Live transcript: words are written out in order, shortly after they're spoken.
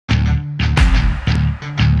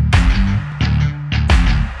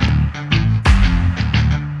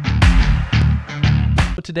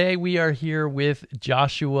today we are here with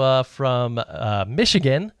Joshua from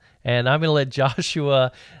Michigan, and I'm going to let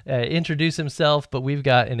Joshua introduce himself, but we've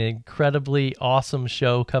got an incredibly awesome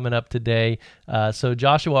show coming up today. So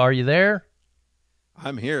Joshua, are you there?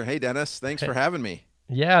 I'm here. Hey, Dennis. Thanks for having me.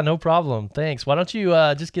 Yeah, no problem. Thanks. Why don't you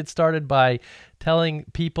just get started by telling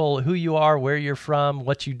people who you are, where you're from,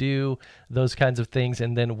 what you do, those kinds of things,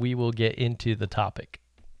 and then we will get into the topic.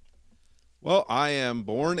 Well, I am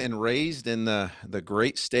born and raised in the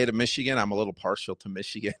great state of Michigan. I'm a little partial to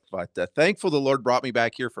Michigan, but thankful the Lord brought me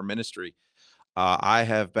back here for ministry. I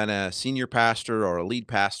have been a senior pastor or a lead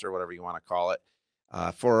pastor, whatever you want to call it,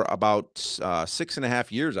 for about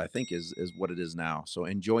 6.5 years, I think is what it is now. So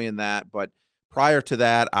enjoying that. But prior to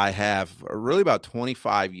that, I have really about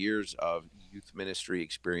 25 years of youth ministry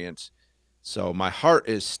experience. So my heart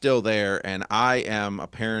is still there, and I am a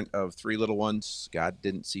parent of three little ones. God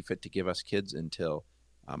didn't see fit to give us kids until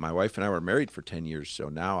my wife and I were married for 10 years. So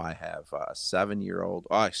now I have a 7-year-old,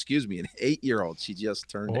 an 8-year-old. She just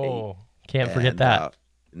turned 8. Oh, can't forget And that.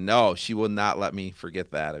 no, she will not let me forget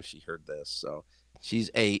that if she heard this. So she's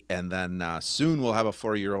 8, and then soon we'll have a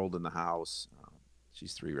 4-year-old in the house.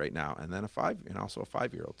 She's 3 right now, and then a 5, and also a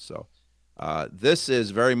 5-year-old. So this is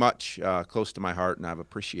very much close to my heart, and I've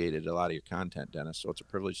appreciated a lot of your content, Dennis. So it's a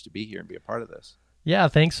privilege to be here and be a part of this. Yeah,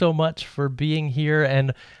 thanks so much for being here.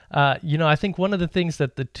 And, I think one of the things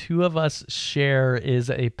that the two of us share is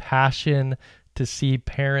a passion to see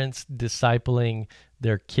parents discipling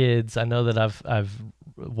their kids. I know that I've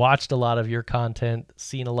watched a lot of your content,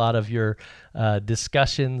 seen a lot of your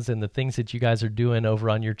discussions and the things that you guys are doing over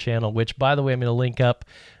on your channel, which, by the way, I'm going to link up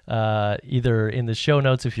either in the show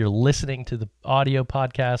notes if you're listening to the audio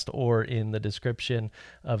podcast or in the description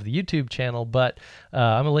of the YouTube channel. But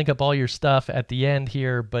I'm going to link up all your stuff at the end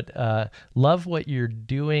here. But love what you're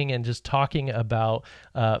doing and just talking about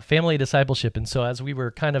family discipleship. And so as we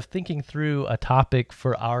were kind of thinking through a topic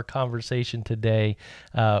for our conversation today,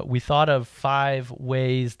 we thought of 5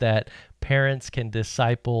 ways that parents can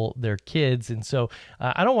disciple their kids. And so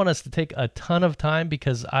I don't want us to take a ton of time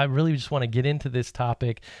because I really just want to get into this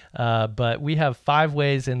topic. But we have 5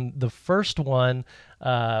 ways. And the first one,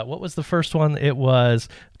 what was the first one? It was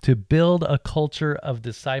to build a culture of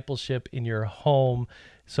discipleship in your home.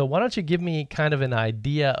 So why don't you give me kind of an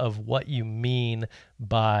idea of what you mean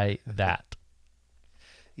by that?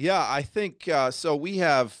 Yeah, I think so. We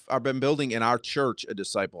have been building in our church a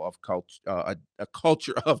disciple of culture, a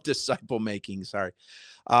culture of disciple making. Sorry,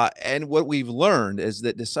 and what we've learned is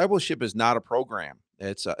that discipleship is not a program;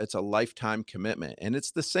 it's a lifetime commitment, and it's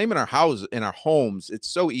the same in our homes. It's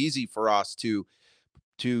so easy for us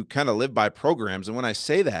to kind of live by programs, and when I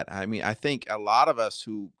say that, I mean I think a lot of us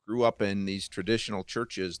who grew up in these traditional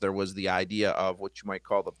churches, there was the idea of what you might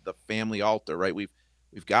call the family altar, right?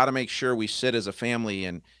 We've got to make sure we sit as a family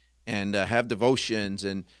and have devotions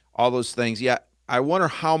and all those things. Yeah, I wonder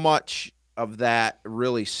how much of that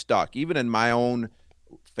really stuck. Even in my own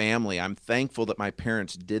family, I'm thankful that my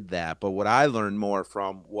parents did that. But what I learned more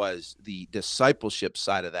from was the discipleship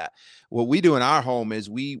side of that. What we do in our home is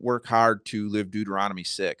we work hard to live Deuteronomy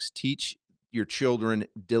 6. Teach your children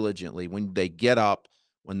diligently when they get up,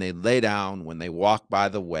 when they lay down, when they walk by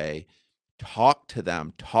the way. Talk to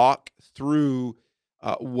them. Talk through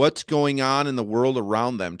what's going on in the world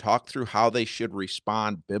around them. Talk through how they should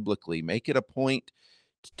respond biblically. Make it a point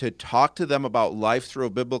to talk to them about life through a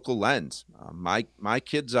biblical lens. My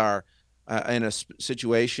kids are in a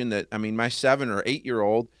situation that, I mean, my 7 or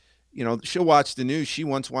 8-year-old, she'll watch the news. She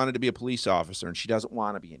once wanted to be a police officer, and she doesn't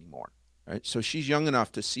want to be anymore. Right? So she's young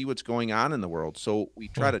enough to see what's going on in the world. So we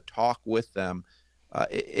try to talk with them,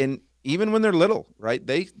 and even when they're little, right?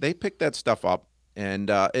 They pick that stuff up.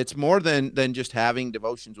 And it's more than just having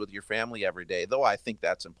devotions with your family every day, though I think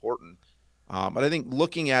that's important. But I think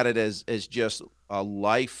looking at it as just a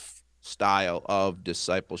lifestyle of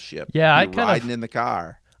discipleship. Yeah, You're riding in the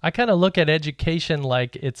car. I kind of look at education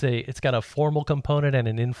like it's got a formal component and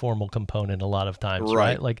an informal component a lot of times,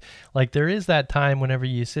 right? Right. Like there is that time whenever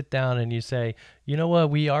you sit down and you say, you know what,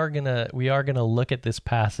 we are gonna look at this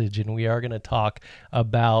passage and we are gonna talk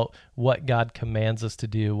about what God commands us to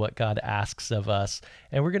do, what God asks of us,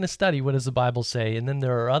 and we're gonna study what does the Bible say. And then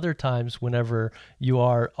there are other times whenever you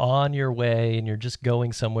are on your way and you're just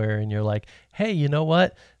going somewhere and you're like, hey, you know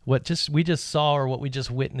what? We just saw or what we just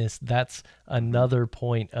witnessed, that's another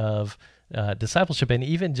point of discipleship, and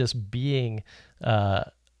even just being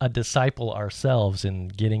a disciple ourselves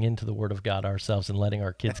and getting into the Word of God ourselves and letting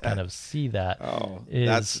our kids kind of see that Oh,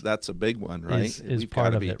 is that's a big one, right? is We've got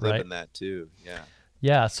part to of be it, right? living that too. Yeah.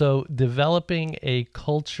 Yeah, so developing a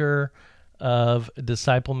culture of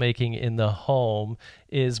disciple making in the home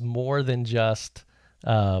is more than just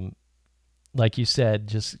like you said,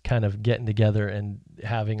 just kind of getting together and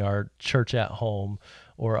having our church at home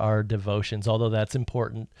or our devotions, although that's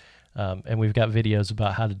important. And we've got videos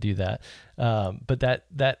about how to do that. But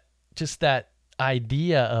that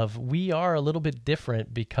idea of we are a little bit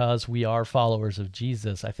different because we are followers of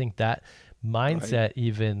Jesus. I think that Right. mindset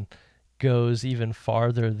even goes even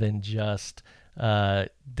farther than just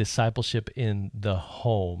discipleship in the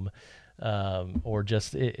home, or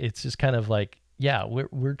just it's just kind of like, yeah,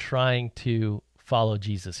 we're trying to follow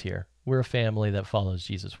Jesus here. We're a family that follows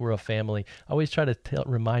Jesus. We're a family. I always try to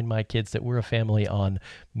remind my kids that we're a family on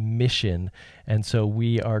mission, and so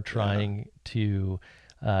we are Yeah. trying to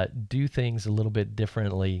do things a little bit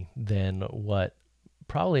differently than what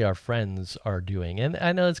probably our friends are doing. And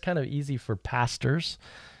I know it's kind of easy for pastors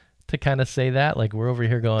to kind of say that. Like we're over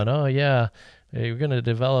here going, oh, yeah, we're going to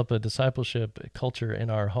develop a discipleship culture in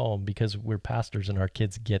our home because we're pastors and our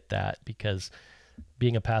kids get that because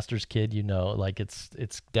being a pastor's kid, like it's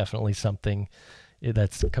definitely something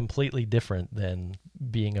that's completely different than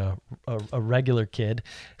being a regular kid.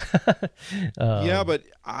 Yeah, um, but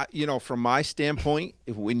from my standpoint,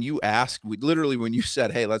 when you ask, when you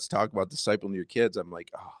said, "Hey, let's talk about discipling your kids," I'm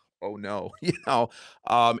like, oh no, when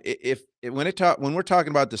we're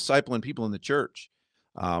talking about discipling people in the church,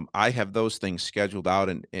 I have those things scheduled out,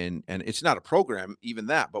 and it's not a program, even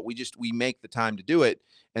that, but we make the time to do it,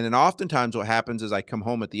 and then oftentimes what happens is I come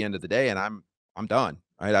home at the end of the day and I'm done.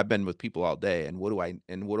 Right, I've been with people all day, and what do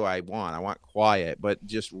I want? I want quiet, but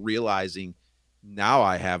just realizing now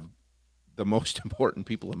I have the most important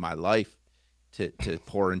people in my life to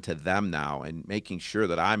pour into them now and making sure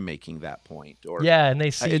that I'm making that point or yeah, and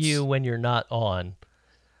they see you it's when you're not on.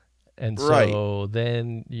 And right. so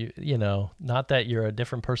then not that you're a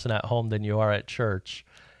different person at home than you are at church,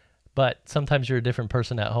 but sometimes you're a different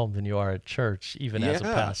person at home than you are at church, even as a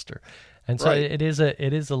Yeah, pastor. And so right. it is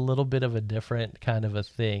a little bit of a different kind of a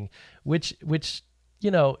thing, which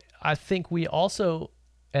I think we also,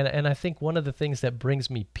 and I think one of the things that brings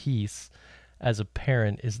me peace as a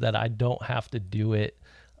parent is that I don't have to do it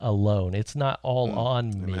alone. It's not all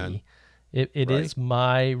on Amen. me. It Right. is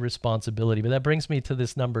my responsibility. But that brings me to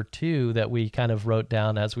this number two that we kind of wrote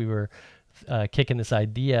down as we were kicking this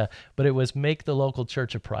idea, but it was make the local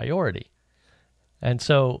church a priority. And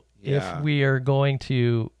so if Yeah. we are going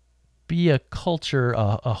to be a culture,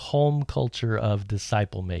 a home culture of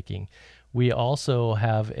disciple making, we also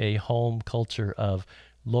have a home culture of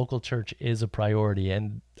local church is a priority.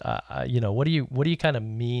 And what do you kind of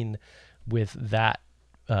mean with that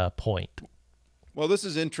point? Well, this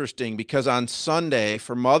is interesting because on Sunday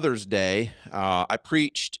for Mother's Day, I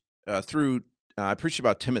preached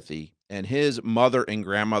about Timothy and his mother and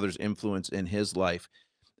grandmother's influence in his life.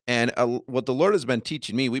 And what the Lord has been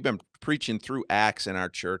teaching me, we've been preaching through Acts in our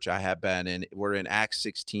church. I have been, and we're in Acts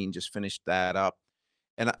 16, just finished that up.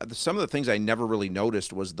 And some of the things I never really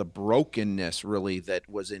noticed was the brokenness, really, that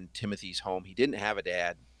was in Timothy's home. He didn't have a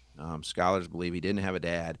dad. Scholars believe he didn't have a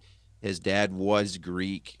dad. His dad was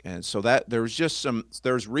Greek, and so that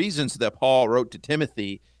there's reasons that Paul wrote to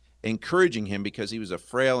Timothy, encouraging him because he was a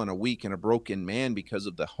frail and a weak and a broken man because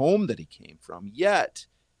of the home that he came from. Yet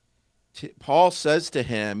Paul says to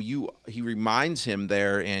him, he reminds him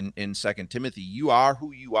there in Second Timothy, you are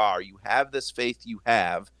who you are. You have this faith you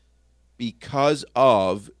have because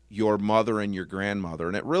of your mother and your grandmother.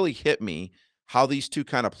 And it really hit me how these two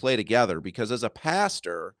kind of play together because as a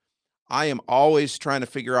pastor, I am always trying to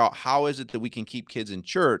figure out how is it that we can keep kids in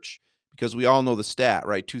church because we all know the stat,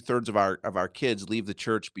 right? 2/3 of our kids leave the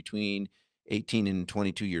church between 18 and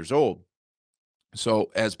 22 years old.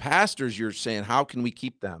 So as pastors, you're saying, how can we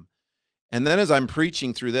keep them? And then as I'm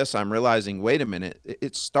preaching through this, I'm realizing, wait a minute,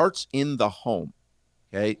 it starts in the home.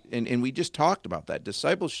 Okay. And we just talked about that.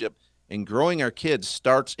 Discipleship and growing our kids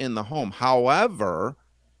starts in the home. However,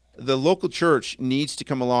 the local church needs to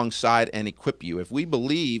come alongside and equip you. If I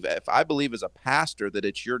believe as a pastor that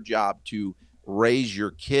it's your job to raise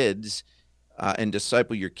your kids and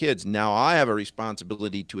disciple your kids, now I have a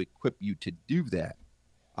responsibility to equip you to do that.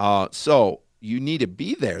 So you need to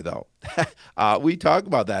be there, though. We talk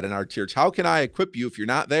about that in our church. How can I equip you if you're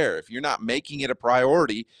not there? If you're not making it a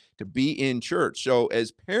priority to be in church? So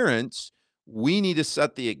as parents, we need to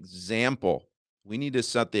set the example. We need to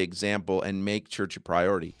set the example and make church a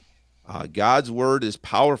priority. God's word is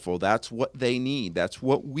powerful. That's what they need. That's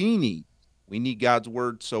what we need. We need God's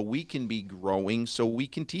word so we can be growing, so we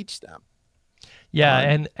can teach them. Yeah,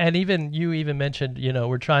 Uh, and even you even mentioned,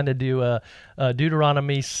 we're trying to do a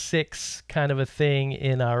Deuteronomy 6 kind of a thing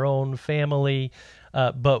in our own family,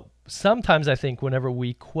 but sometimes I think whenever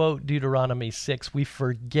we quote Deuteronomy 6, we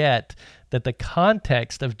forget that the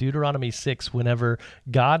context of Deuteronomy 6, whenever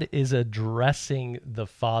God is addressing the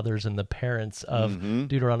fathers and the parents of Mm-hmm.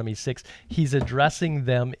 Deuteronomy 6, he's addressing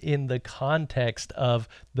them in the context of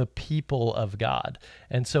the people of God.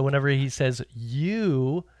 And so whenever he says,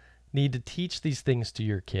 you need to teach these things to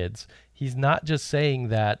your kids, he's not just saying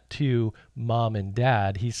that to mom and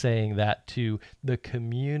dad, he's saying that to the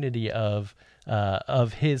community of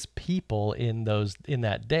his people in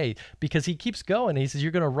that day, because he keeps going. He says,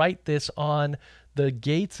 you're going to write this on the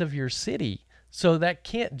gates of your city. So that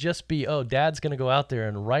can't just be, oh, dad's going to go out there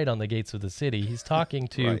and write on the gates of the city. He's talking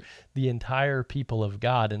to Right. the entire people of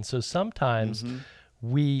God. And so sometimes Mm-hmm.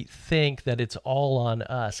 we think that it's all on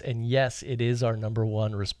us. And yes, it is our number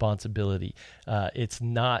one responsibility. It's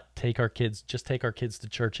not just take our kids to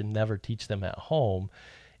church and never teach them at home.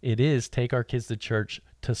 It is take our kids to church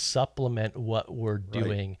to supplement what we're Right.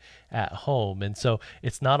 doing at home. And so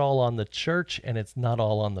it's not all on the church and it's not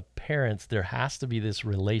all on the parents. There has to be this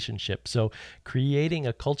relationship. So creating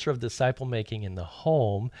a culture of disciple making in the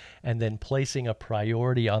home and then placing a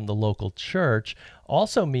priority on the local church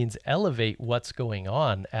also means elevate what's going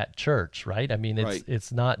on at church, right? I mean, Right.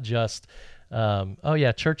 it's not just oh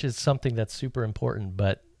yeah, church is something that's super important,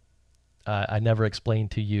 but I never explained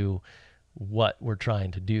to you what we're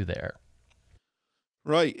trying to do there.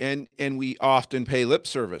 Right. And we often pay lip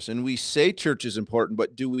service and we say church is important,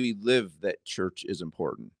 but do we live that church is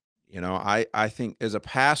important? I think as a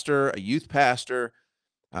pastor, a youth pastor,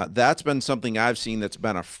 that's been something I've seen that's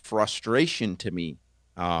been a frustration to me.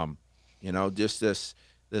 Um, just this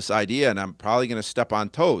idea, and I'm probably going to step on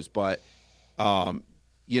toes, but um,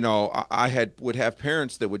 I would have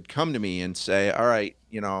parents that would come to me and say, "All right,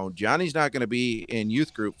 Johnny's not going to be in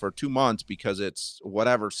youth group for 2 months because it's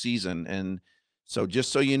whatever season, and so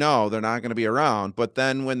just so you know, they're not going to be around." But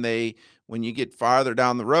then when you get farther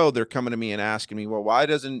down the road, they're coming to me and asking me, "Well, why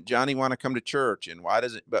doesn't Johnny want to come to church? And why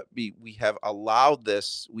doesn't?" But we have allowed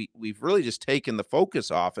this. We've really just taken the focus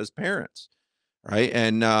off as parents, right?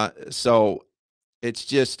 And so it's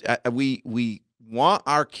just we want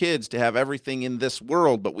our kids to have everything in this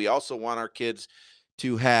world, but we also want our kids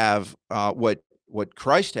to have what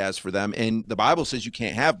Christ has for them. And the Bible says you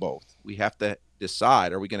can't have both. We have to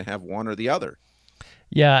decide: are we going to have one or the other?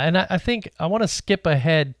 Yeah, and I think I want to skip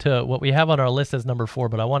ahead to what we have on our list as number 4,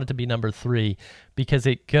 but I want it to be number 3 because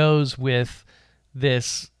it goes with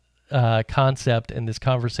this concept and this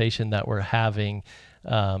conversation that we're having.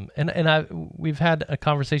 We've had a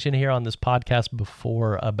conversation here on this podcast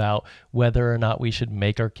before about whether or not we should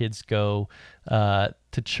make our kids go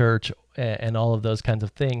to church and all of those kinds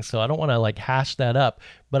of things. So I don't want to like hash that up,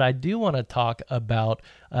 but I do want to talk about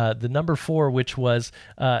the number 4, which was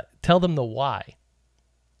tell them the why.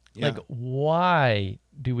 Yeah. Like, why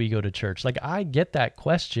do we go to church? Like, I get that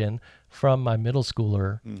question from my middle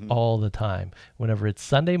schooler Hmm. all the time. Whenever it's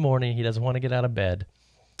Sunday morning, he doesn't want to get out of bed.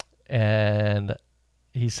 And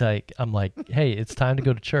I'm like, hey, it's time to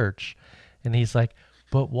go to church. And he's like,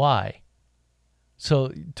 but why?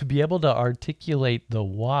 So to be able to articulate the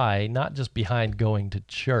why, not just behind going to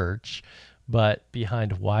church, but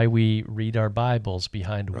behind why we read our Bibles,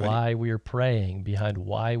 behind Right. why we're praying, behind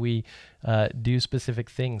why we do specific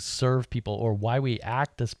things, serve people, or why we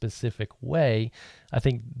act a specific way, I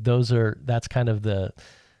think that's kind of the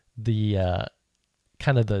the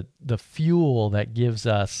fuel that gives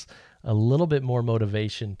us a little bit more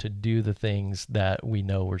motivation to do the things that we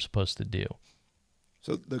know we're supposed to do.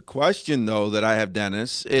 So the question though that I have,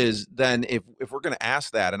 Dennis, is then if we're going to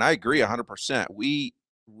ask that, and I agree 100%, we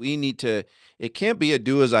need to. It can't be a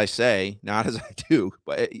do as I say, not as I do,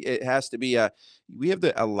 but it has to be a. We have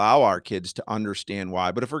to allow our kids to understand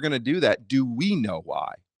why. But if we're going to do that, do we know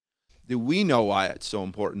why? Do we know why it's so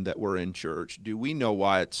important that we're in church? Do we know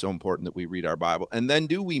why it's so important that we read our Bible? And then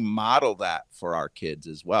do we model that for our kids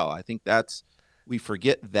as well? I think we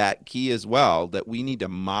forget that key as well, that we need to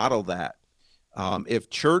model that.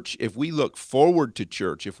 If we look forward to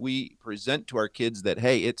church, if we present to our kids that,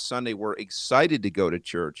 hey, it's Sunday, we're excited to go to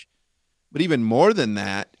church. But even more than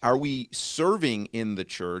that, are we serving in the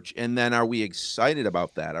church? And then are we excited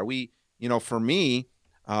about that? Are we, for me,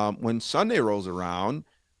 when Sunday rolls around,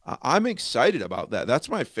 I'm excited about that. That's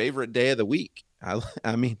my favorite day of the week.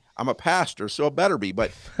 I mean, I'm a pastor, so it better be.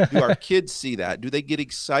 But do our kids see that? Do they get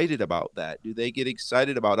excited about that? Do they get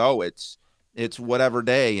excited about, oh, it's whatever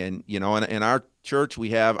day? And, in our church, we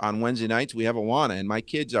have on Wednesday nights, we have Awana, and my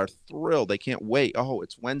kids are thrilled. They can't wait. Oh,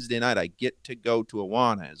 it's Wednesday night. I get to go to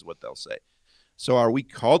Awana is what they'll say. So are we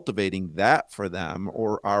cultivating that for them?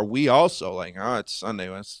 Or are we also like, oh, it's Sunday.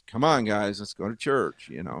 Come on, guys, let's go to church,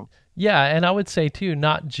 Yeah, and I would say too,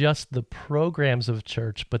 not just the programs of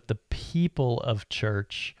church, but the people of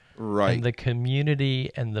church and Right. the community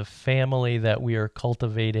and the family that we are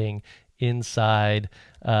cultivating inside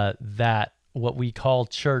that what we call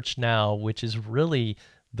church now, which is really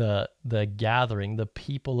the gathering, the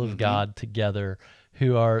people of Hmm. God together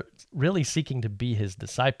who are really seeking to be his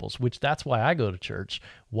disciples, which that's why I go to church.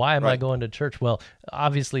 Why am I Right. going to church? Well,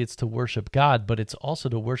 obviously it's to worship God, but it's also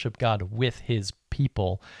to worship God with his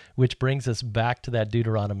people, which brings us back to that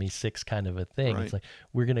Deuteronomy 6 kind of a thing. It's Right. like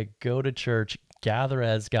we're going to go to church, gather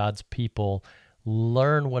as God's people,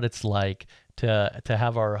 learn what it's like to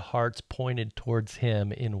have our hearts pointed towards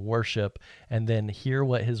him in worship, and then hear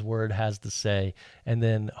what his word has to say, and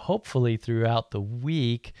then hopefully throughout the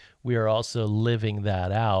week we are also living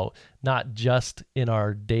that out, not just in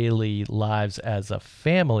our daily lives as a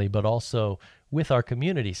family but also with our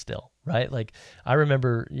community still, right? Like I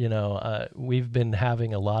remember, we've been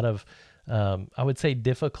having a lot of I would say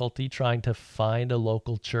difficulty trying to find a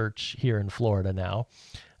local church here in Florida now,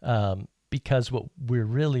 because what we're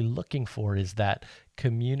really looking for is that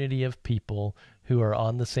community of people who are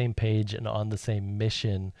on the same page and on the same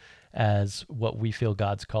mission as what we feel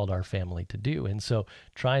God's called our family to do. And so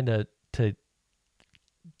trying to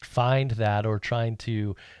find that, or trying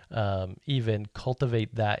to even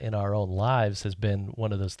cultivate that in our own lives, has been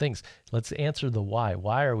one of those things. Let's answer the why.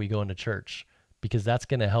 Why are we going to church? Because that's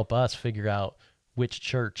going to help us figure out which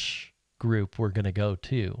church group we're going to go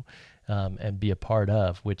to, and be a part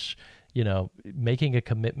of, which, making a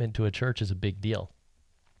commitment to a church is a big deal.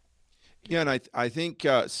 Yeah, and I think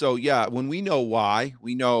so. Yeah, when we know why,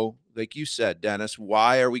 we know, like you said, Dennis,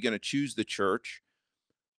 why are we going to choose the church?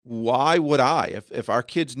 Why would I? If our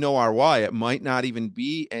kids know our why, it might not even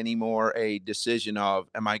be anymore a decision of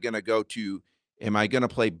am I going to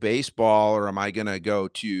play baseball, or am I going to go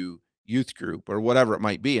to youth group, or whatever it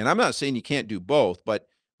might be. And I'm not saying you can't do both, but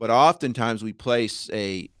oftentimes we place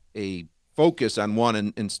a focus on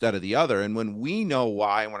one instead of the other. And when we know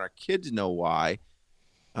why, and when our kids know why,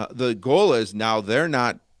 the goal is now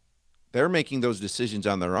they're making those decisions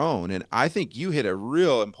on their own. And I think you hit a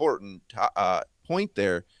real important point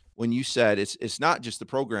there when you said it's not just the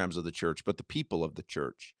programs of the church, but the people of the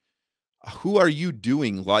church. Who are you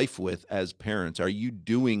doing life with as parents? Are you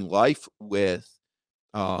doing life with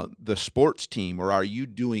the sports team, or are you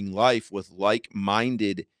doing life with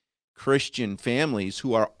like-minded Christian families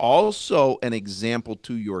who are also an example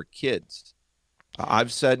to your kids?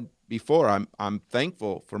 I've said before, I'm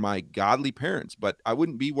thankful for my godly parents, but I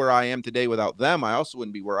wouldn't be where I am today without them. I also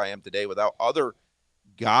wouldn't be where I am today without other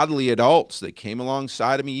godly adults that came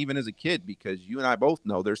alongside of me even as a kid, because you and I both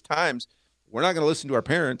know there's times we're not going to listen to our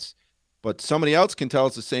parents, but somebody else can tell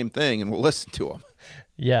us the same thing and we'll listen to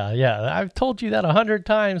Yeah, yeah. I've told you that 100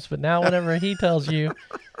 times, but now whenever he tells you,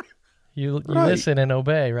 you them. Right. listen and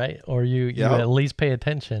obey, right? Or you Yep. at least pay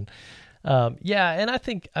attention. Yeah, and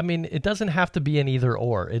I mean, it doesn't have to be an either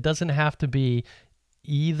or. It doesn't have to be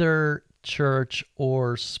either church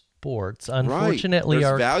or sports. Right. There's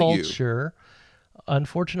value.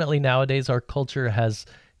 Unfortunately nowadays our culture has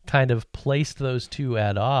kind of placed those two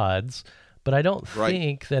at odds, but I don't Right.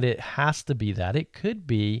 think that it has to be that. It could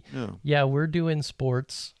be, No. yeah, we're doing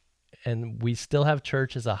sports and we still have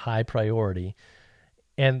church as a high priority.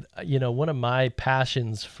 And one of my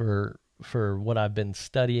passions for what I've been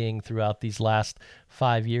studying throughout these last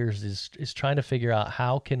 5 years is trying to figure out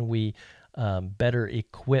how can we better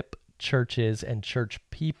equip churches and church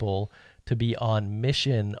people to be on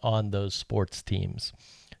mission on those sports teams,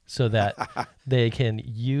 so that they can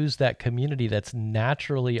use that community that's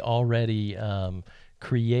naturally already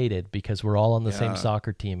created, because we're all on the same Yeah.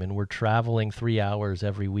 soccer team and we're traveling 3 hours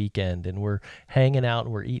every weekend and we're hanging out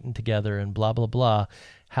and we're eating together and blah blah blah.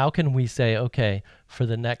 How can we say, okay, for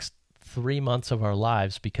the next 3 months of our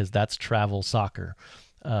lives, because that's travel soccer,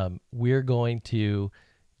 we're going to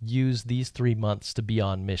use these 3 months to be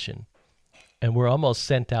on mission, and we're almost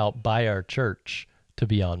sent out by our church to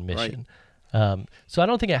be on Right. mission. So I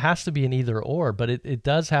don't think it has to be an either or, but it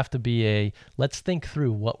does have to be a let's think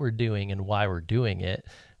through what we're doing and why we're doing it,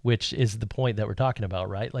 which is the point that we're talking about,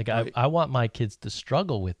 right? Like Right. I want my kids to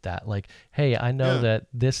struggle with that. Like, hey, I know Yeah. that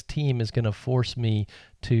this team is going to force me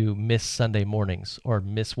to miss Sunday mornings or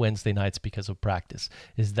miss Wednesday nights because of practice.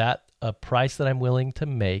 Is that a price that I'm willing to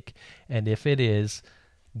make? And if it is,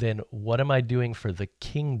 then what am I doing for the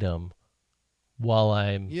kingdom while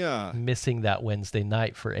I'm Yeah. missing that Wednesday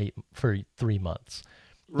night for 3 months?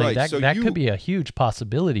 Like Right. that So that could you be a huge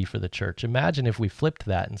possibility for the church. Imagine if we flipped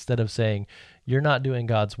that, instead of saying you're not doing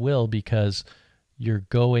God's will because you're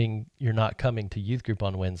not coming to youth group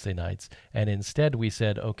on Wednesday nights, and instead we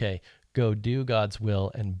said, okay, go do God's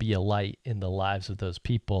will and be a light in the lives of those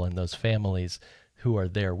people and those families who are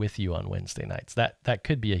there with you on Wednesday nights. That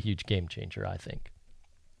could be a huge game changer, I think.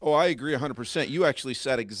 Oh, I agree 100%. You actually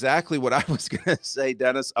said exactly what I was going to say,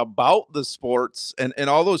 Dennis, about the sports and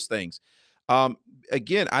all those things. Um,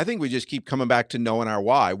 Again, I think we just keep coming back to knowing our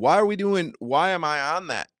why. Why am I on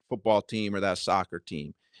that football team or that soccer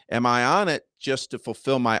team? Am I on it just to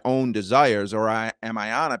fulfill my own desires, or am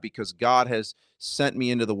I on it because God has sent me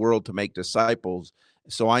into the world to make disciples?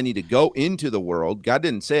 So I need to go into the world. God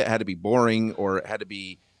didn't say it had to be boring or it had to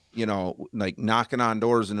be, like knocking on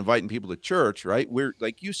doors and inviting people to church, right? We're,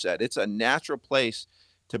 like you said, it's a natural place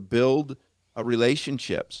to build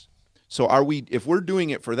relationships. So if we're doing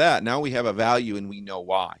it for that, now we have a value and we know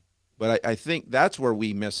why. But I think that's where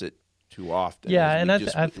we miss it too often, Yeah, is and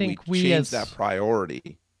I we think we change that as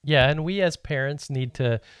priority. yeah, and we as parents need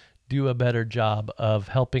to do a better job of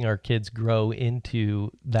helping our kids grow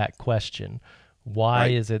into that question. Why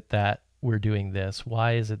Right. is it that we're doing this?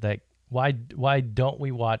 Why is it that why don't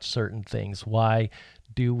we watch certain things? Why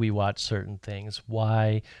do we watch certain things?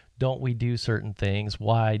 Why don't we do certain things?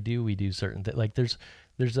 Why do we do certain things? Like there's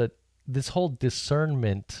a this whole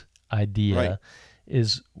discernment Right. idea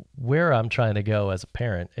is where I'm trying to go as a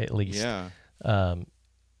parent, at least. Yeah. Um,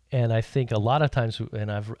 and I think a lot of times,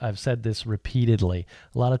 and I've said this repeatedly,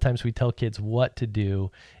 a lot of times we tell kids what to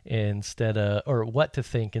do instead of, or what to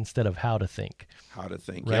think instead of how to think, How to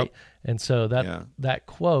think. right? Yep. And so Yeah. that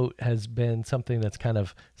quote has been something that's kind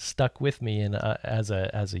of stuck with me. And as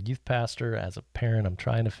a youth pastor, as a parent, I'm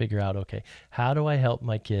trying to figure out, okay, how do I help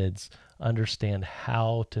my kids understand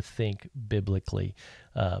how to think biblically?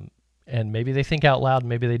 And maybe they think out loud,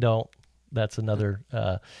 maybe they don't. That's another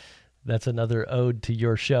ode to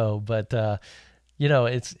your show, but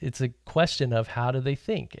it's a question of how do they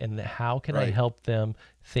think and how can I Right. help them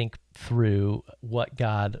think through what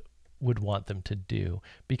God would want them to do,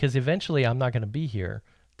 because eventually I'm not going to be here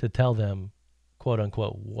to tell them, quote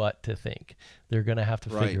unquote, what to think. They're going to have to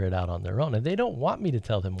Right. figure it out on their own, and they don't want me to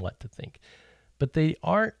tell them what to think, but they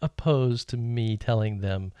aren't opposed to me telling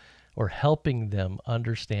them or helping them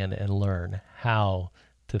understand and learn how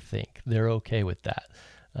to think. They're okay with that.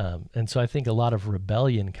 And so I think a lot of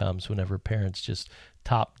rebellion comes whenever parents just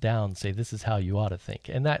top down say, this is how you ought to think.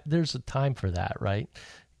 And that there's a time for that, right?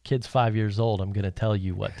 Kids 5 years old, I'm going to tell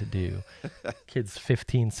you what to do. Kids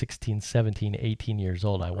 15, 16, 17, 18 years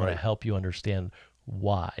old, I want to Right. help you understand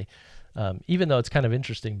why. Even though it's kind of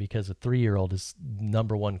interesting because a 3-year-old is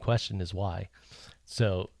number one question is why.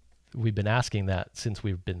 So we've been asking that since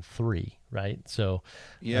we've been 3, right? So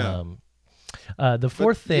Yeah. um, the But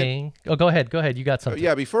fourth thing, oh, go ahead. You got something.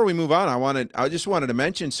 yeah, before we move on, I just wanted to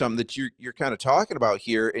mention something that you're kind of talking about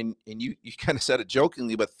here, and you kind of said it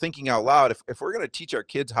jokingly, but thinking out loud. If we're going to teach our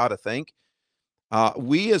kids how to think,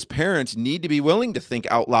 we as parents need to be willing to think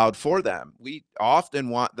out loud for them. We often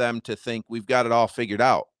want them to think we've got it all figured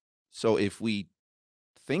out. So if we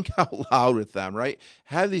think out loud with them, right?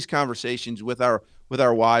 Have these conversations with our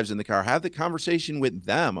wives in the car. Have the conversation with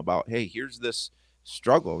them about, hey, here's this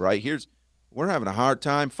struggle, right? We're having a hard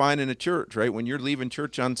time finding a church, right? When you're leaving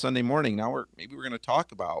church on Sunday morning, now we're going to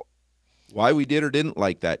talk about why we did or didn't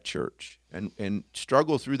like that church, and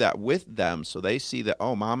struggle through that with them so they see that,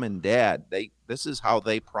 oh, mom and dad, this is how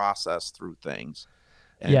they process through things.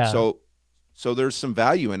 And Yeah. so there's some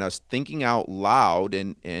value in us thinking out loud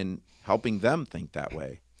and helping them think that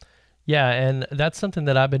way. Yeah, and that's something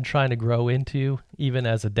that I've been trying to grow into even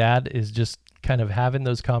as a dad, is just kind of having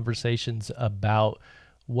those conversations about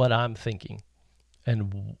what I'm thinking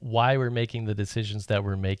and why we're making the decisions that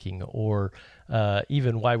we're making, or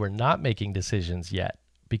even why we're not making decisions yet,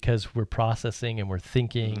 because we're processing and we're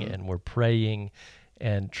thinking Hmm. and we're praying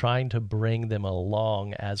and trying to bring them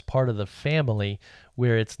along as part of the family,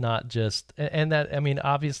 where it's not just, and that, I mean,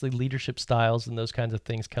 obviously leadership styles and those kinds of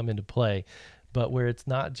things come into play, but where it's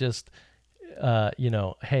not just,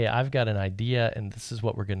 hey, I've got an idea and this is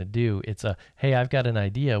what we're going to do. It's a, hey, I've got an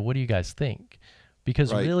idea. What do you guys think?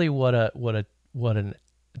 Because Right. really what an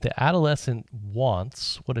the adolescent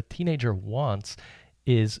wants, what a teenager wants,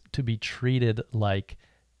 is to be treated like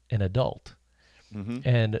an adult. Hmm.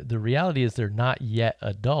 And the reality is they're not yet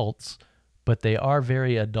adults, but they are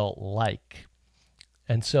very adult like.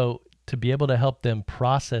 And so to be able to help them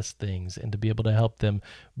process things and to be able to help them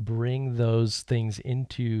bring those things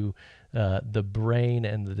into the brain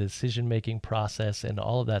and the decision making process and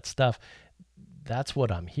all of that stuff, that's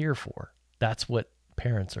what I'm here for. That's what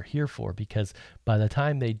parents are here for, because by the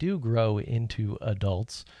time they do grow into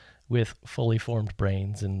adults with fully formed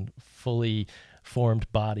brains and fully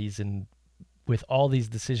formed bodies and with all these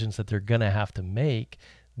decisions that they're going to have to make,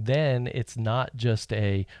 then it's not just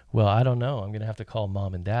a, well, I don't know, I'm going to have to call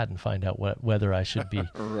mom and dad and find out whether I should be,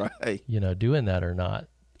 Right. doing that or not.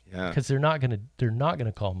 Yeah. Because they're not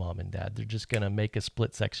gonna call mom and dad. They're just gonna make a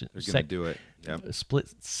They're gonna do it. Yep. split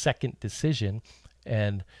second decision,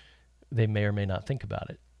 and they may or may not think about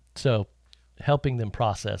it. So helping them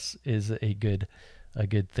process is a good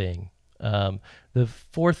thing. The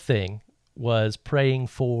fourth thing was praying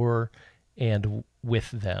for and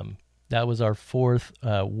with them. That was our fourth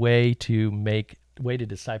way to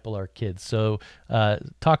disciple our kids. So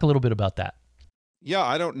talk a little bit about that. Yeah,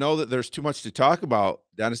 I don't know that there's too much to talk about,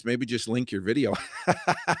 Dennis. Maybe just link your video.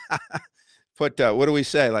 Put what do we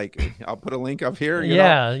say? Like, I'll put a link up here.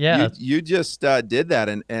 Yeah, yeah. You just did that,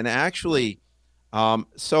 and actually,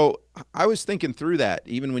 so I was thinking through that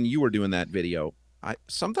even when you were doing that video. I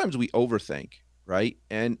sometimes we overthink, right?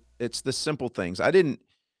 And it's the simple things. I didn't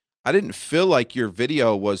feel like your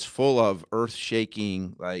video was full of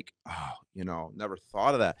earth-shaking, like, "Oh, never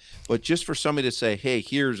thought of that." But just for somebody to say, "Hey,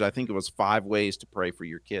 here's," I think it was 5 ways to pray for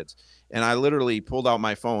your kids. And I literally pulled out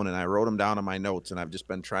my phone and I wrote them down on my notes, and I've just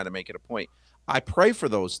been trying to make it a point. I pray for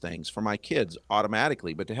those things for my kids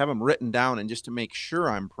automatically, but to have them written down and just to make sure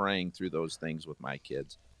I'm praying through those things with my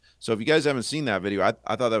kids. So if you guys haven't seen that video,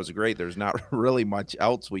 I thought that was great. There's not really much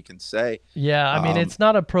else we can say. Yeah, I mean, Um, it's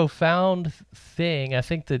not a profound thing. I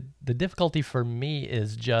think that the difficulty for me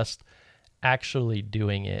is just actually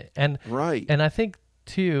doing it. And right, and I think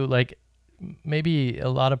too, like maybe a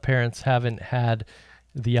lot of parents haven't had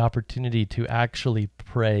the opportunity to actually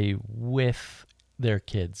pray with their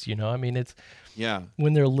kids, I mean, it's yeah,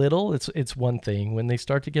 when they're little, it's one thing. When they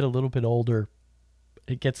start to get a little bit older,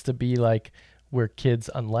 it gets to be like where kids,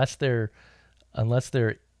 unless they're I'm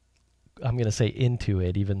going to say into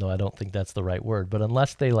it, even though I don't think that's the right word, but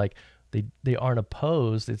unless they aren't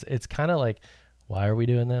opposed, it's kind of like, why are we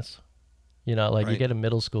doing this? Like you right, get a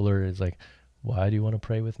middle schooler, it's like, why do you want to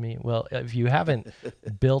pray with me? Well, if you haven't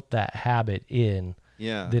built that habit in,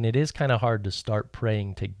 yeah, then it is kind of hard to start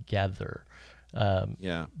praying together.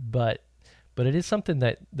 yeah, But it is something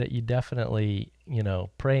that you definitely,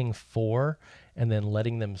 praying for, and then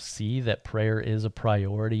letting them see that prayer is a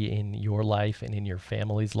priority in your life and in your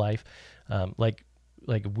family's life.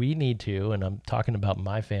 Like we need to, and I'm talking about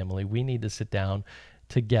my family, we need to sit down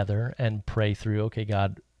together and pray through, okay,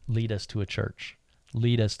 God, lead us to a church.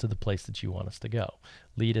 Lead us to the place that you want us to go.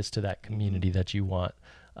 Lead us to that mhm, community that you want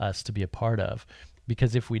us to be a part of.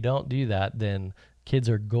 Because if we don't do that, then kids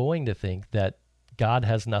are going to think that God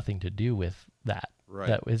has nothing to do with that. right,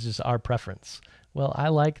 That is just our preference. Well, I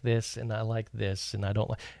like this and I like this and I don't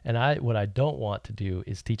like, and what I don't want to do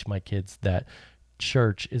is teach my kids that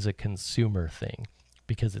church is a consumer thing,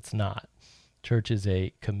 because it's not. Church is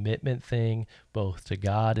a commitment thing, both to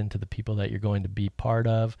God and to the people that you're going to be part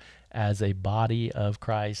of as a body of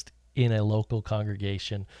Christ in a local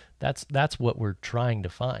congregation. That's what we're trying to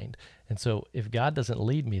find. And so if God doesn't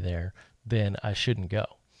lead me there, then I shouldn't go.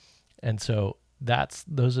 And so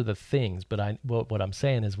those are the things. But what I'm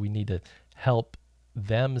saying is we need to help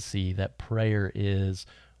them see that prayer is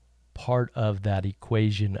part of that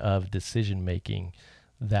equation of decision making,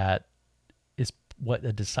 that is what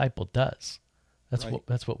a disciple does. right,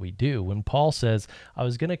 That's what we do. When Paul says, "I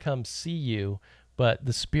was going to come see you, but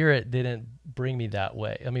the Spirit didn't bring me that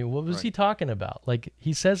way." I mean, what was right, he talking about? Like,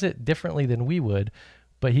 he says it differently than we would,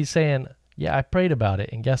 but he's saying, "Yeah, I prayed about it,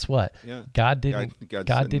 and guess what? yeah. God God, didn't God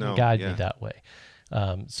God said didn't no. guide me Yeah, that way."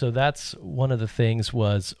 So that's one of the things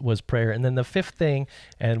was prayer. And then the fifth thing,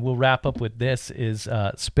 and we'll wrap up with this, is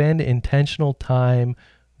spend intentional time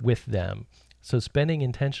with them. So spending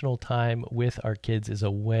intentional time with our kids is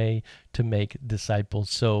a way to make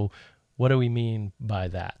disciples. So what do we mean by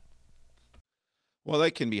that? well,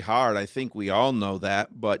 that can be hard. I think we all know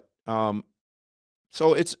that, but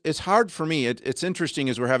so it's hard for me. It's interesting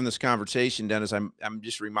as we're having this conversation, Dennis. I'm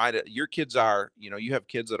just reminded your kids are, you have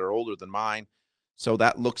kids that are older than mine, so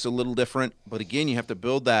that looks a little different. But again, you have to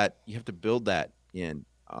build that. You have to build that in.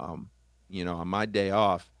 On my day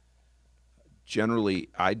off, generally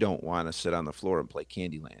I don't want to sit on the floor and play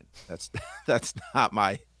Candyland. That's that's not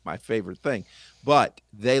my favorite thing. But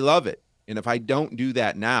they love it. And if I don't do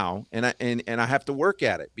that now, and I have to work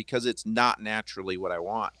at it because it's not naturally what I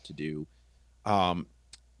want to do. Um,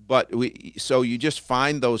 but so you just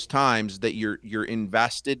find those times that you're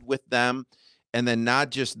invested with them, and then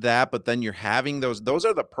not just that, but then you're having those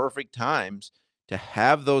are the perfect times to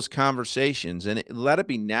have those conversations, and let it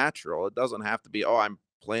be natural. It doesn't have to be, oh, I'm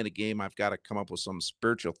playing a game, I've got to come up with some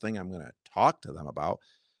spiritual thing I'm going to talk to them about.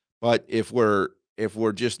 But if we're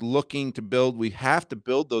just looking to build, we have to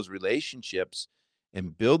build those relationships,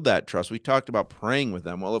 and build that trust. We talked about praying with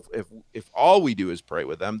them. Well, if all we do is pray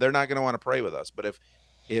with them, they're not going to want to pray with us. But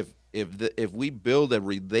if we build a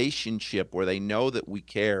relationship where they know that we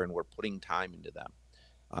care and we're putting time into them,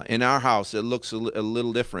 in our house, it looks a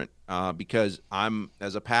little different because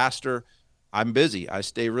as a pastor, I'm busy. I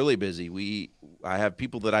stay really busy. I have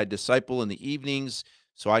people that I disciple in the evenings,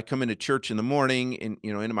 so I come into church in the morning, and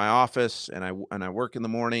into my office, and I work in the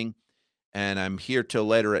morning, and I'm here till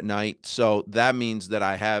later at night. So that means that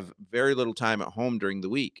I have very little time at home during the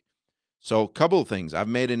week. So a couple of things. I've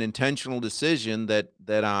made an intentional decision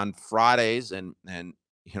that on Fridays, and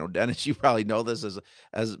Dennis, you probably know this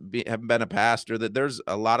having been a pastor, that there's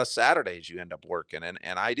a lot of Saturdays you end up working,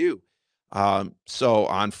 and I do. So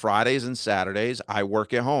on Fridays and Saturdays, I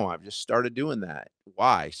work at home. I've just started doing that.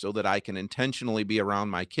 Why? So that I can intentionally be around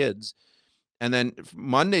my kids. And then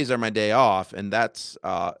Mondays are my day off, and that's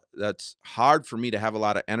hard for me to have a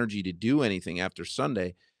lot of energy to do anything after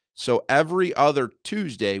Sunday. So every other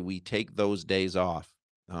Tuesday, we take those days off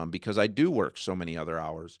because I do work so many other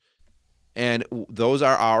hours. And those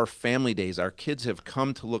are our family days. Our kids have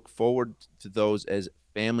come to look forward to those as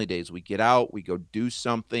family days. We get out, we go do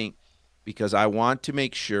something because I want to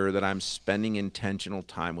make sure that I'm spending intentional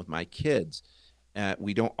time with my kids.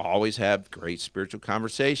 We don't always have great spiritual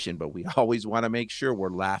conversation, but we always want to make sure we're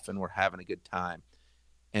laughing, we're having a good time.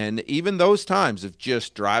 And even those times of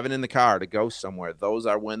just driving in the car to go somewhere, those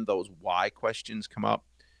are when those why questions come up.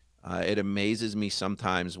 It amazes me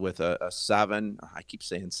sometimes with a 7, I keep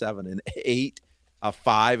saying 7, an 8, a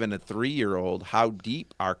 5, and a 3-year-old, how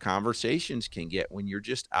deep our conversations can get when you're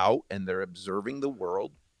just out and they're observing the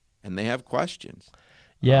world and they have questions.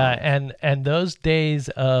 Yeah, and those days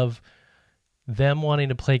of them wanting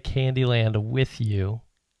to play Candyland with you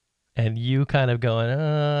and you kind of going,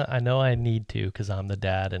 I know I need to because I'm the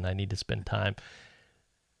dad and I need to spend time.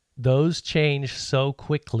 Those change so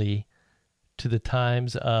quickly to the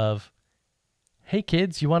times of, hey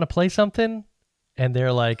kids, you want to play something? And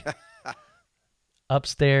they're like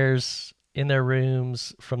upstairs in their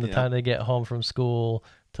rooms from the Yeah. time they get home from school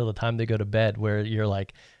till the time they go to bed, where you're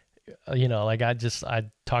like, like I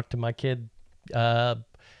talked to my kid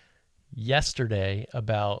yesterday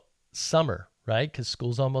about summer, right? Because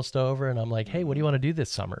school's almost over, and I'm like, hey, what do you want to do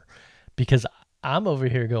this summer? Because I'm over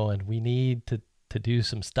here going, we need to do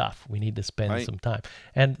some stuff. We need to spend Right. some time.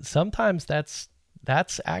 And sometimes that's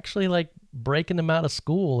actually like breaking them out of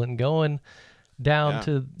school and going down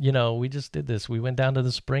Yeah. to, we just did this. We went down to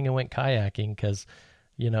the spring and went kayaking because,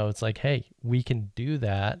 it's like, hey, we can do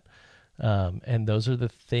that. And those are the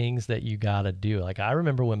things that you got to do. Like, I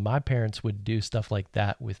remember when my parents would do stuff like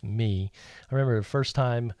that with me. I remember the first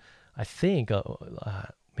time, I think,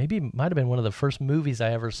 maybe it might have been one of the first movies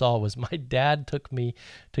I ever saw was my dad took me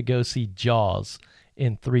to go see Jaws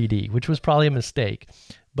in 3D, which was probably a mistake.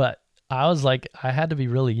 But I was like, I had to be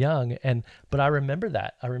really young. But I remember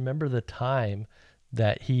that. I remember the time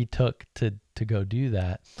that he took to go do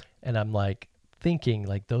that. And I'm like thinking,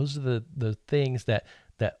 like, those are the things that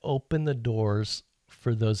open the doors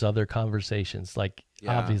for those other conversations. Like,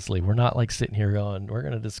 Yeah. obviously we're not like sitting here going, we're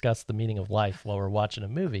going to discuss the meaning of life while we're watching a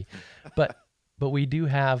movie, but we do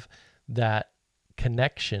have that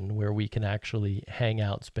connection where we can actually hang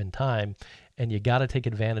out, spend time, and you got to take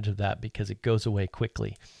advantage of that because it goes away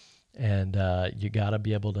quickly. And you got to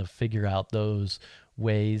be able to figure out those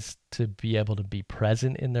ways to be able to be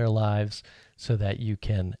present in their lives so that you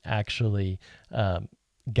can actually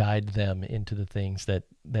guide them into the things that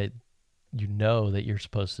that you're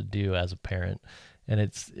supposed to do as a parent. And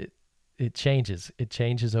it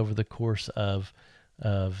changes over the course of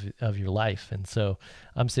your life. And so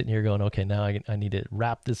I'm sitting here going, okay, now I need to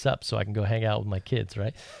wrap this up so I can go hang out with my kids,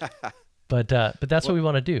 right? But that's what we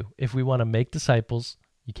want to do. If we want to make disciples,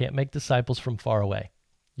 you can't make disciples from far away.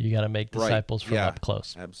 You got to make disciples from up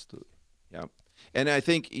close. Absolutely. Yeah. And I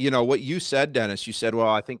think, what you said, Dennis, you said, well,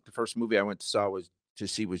 I think the first movie I went to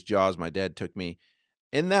see was Jaws. My dad took me.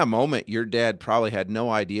 In that moment, your dad probably had no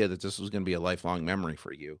idea that this was going to be a lifelong memory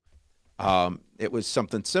for you. It was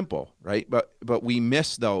something simple, right? But we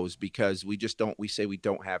miss those because we say we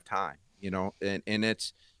don't have time, and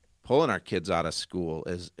it's pulling our kids out of school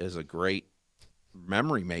is a great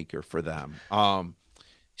memory maker for them.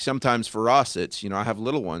 Sometimes for us, it's, I have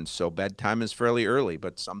little ones, so bedtime is fairly early,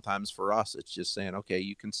 but sometimes for us, it's just saying, okay,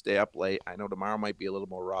 you can stay up late. I know tomorrow might be a little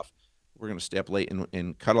more rough. We're going to stay up late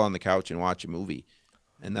and cuddle on the couch and watch a movie.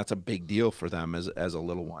 And that's a big deal for them as a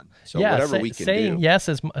little one. So yeah, whatever we can saying do. yes,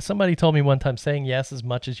 as somebody told me one time, saying yes as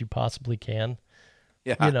much as you possibly can,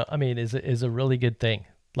 Yeah. is a really good thing.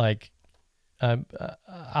 Like,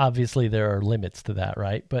 Obviously there are limits to that,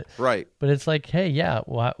 right? Right. But it's like, hey, yeah,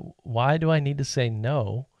 why do I need to say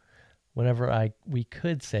no whenever we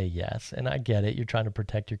could say yes? And I get it, you're trying to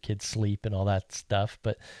protect your kid's sleep and all that stuff,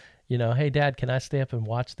 but hey, Dad, can I stay up and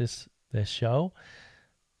watch this show?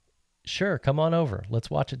 Sure, come on over. Let's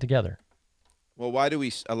watch it together. Well, why do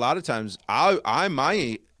we? A lot of times,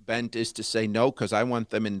 my bent is to say no because I want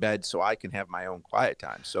them in bed so I can have my own quiet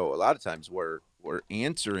time. So a lot of times we're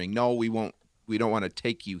answering no, we won't. We don't want to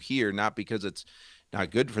take you here, not because it's not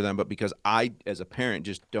good for them, but because I, as a parent,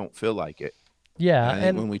 just don't feel like it. And Yeah, I think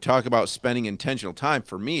and when we talk about spending intentional time,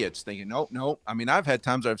 for me, it's thinking, nope, nope. I mean, I've had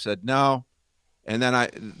times where I've said no, and then I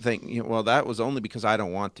think, well, that was only because I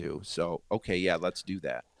don't want to. So, okay, yeah, let's do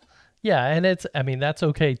that. yeah, and I mean, that's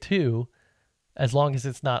okay too, as long as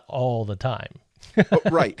it's not all the time. Oh,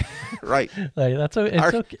 right, right. Like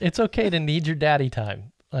Our, it's okay to need your daddy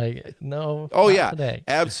time. Like, no, oh not yeah, today.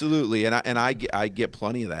 absolutely. And I get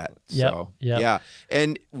plenty of that. Yep, So yep. yeah,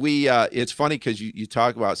 and it's funny because you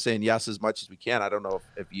talk about saying yes as much as we can. I don't know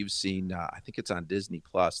if you've seen. I think it's on Disney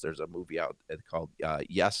Plus. There's a movie out called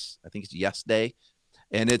Yes. I think it's Yes Day,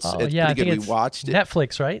 and Oh it's yeah, I pretty good. think We it's watched it.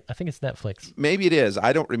 Netflix, right? I think it's Netflix. Maybe it is.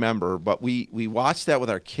 I don't remember, but we watched that with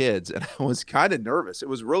our kids, and I was kind of nervous. It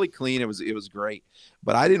was really clean. It was great,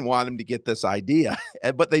 but I didn't want them to get this idea,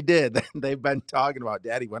 but they did. They've been talking about,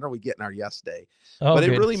 Daddy, when are we getting our yes day? Oh But it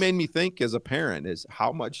really goodness. made me think as a parent is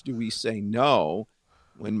how much do we say no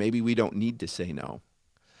when maybe we don't need to say no?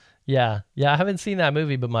 Yeah, yeah. I haven't seen that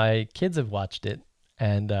movie, but my kids have watched it,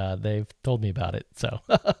 and they've told me about it. So,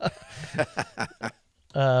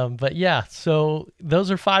 but yeah. So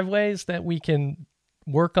those are 5 ways that we can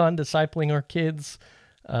work on discipling our kids.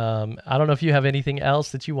 I don't know if you have anything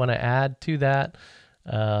else that you want to add to that,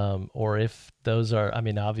 or if those are. I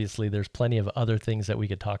mean, obviously, there's plenty of other things that we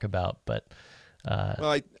could talk about, but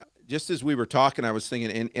Well, just as we were talking, I was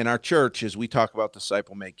thinking in our church, as we talk about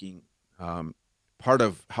disciple making, part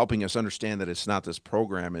of helping us understand that it's not this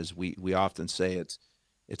program is we often say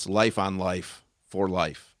it's life on life for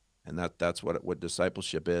life, and that's what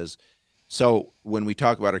discipleship is. So when we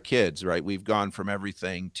talk about our kids, right, we've gone from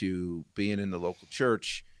everything to being in the local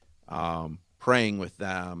church, praying with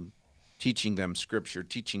them, teaching them scripture,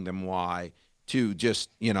 teaching them why, to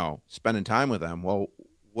just spending time with them. Well,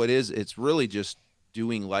 it's really just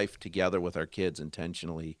doing life together with our kids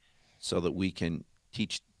intentionally so that we can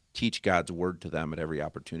teach God's word to them at every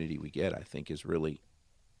opportunity we get, I think is really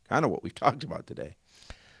kind of what we've talked about today.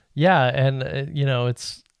 yeah, and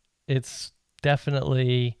it's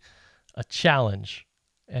definitely a challenge,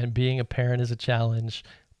 and being a parent is a challenge,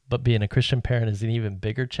 but being a Christian parent is an even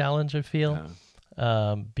bigger challenge, I feel,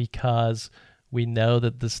 Yeah. because we know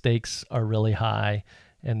that the stakes are really high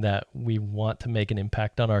and that we want to make an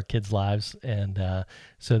impact on our kids' lives. And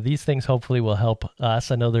so these things hopefully will help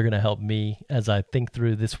us. I know they're going to help me as I think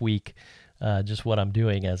through this week. Just what I'm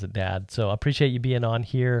doing as a dad. So I appreciate you being on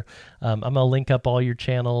here. I'm going to link up all your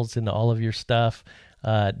channels and all of your stuff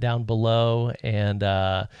down below. And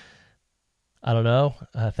I don't know.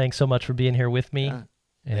 Thanks so much for being here with me. Yeah.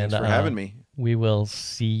 And Thanks for having me. we will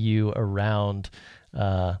see you around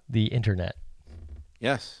the internet.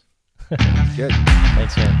 Yes. Sounds good.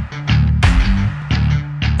 Thanks, man.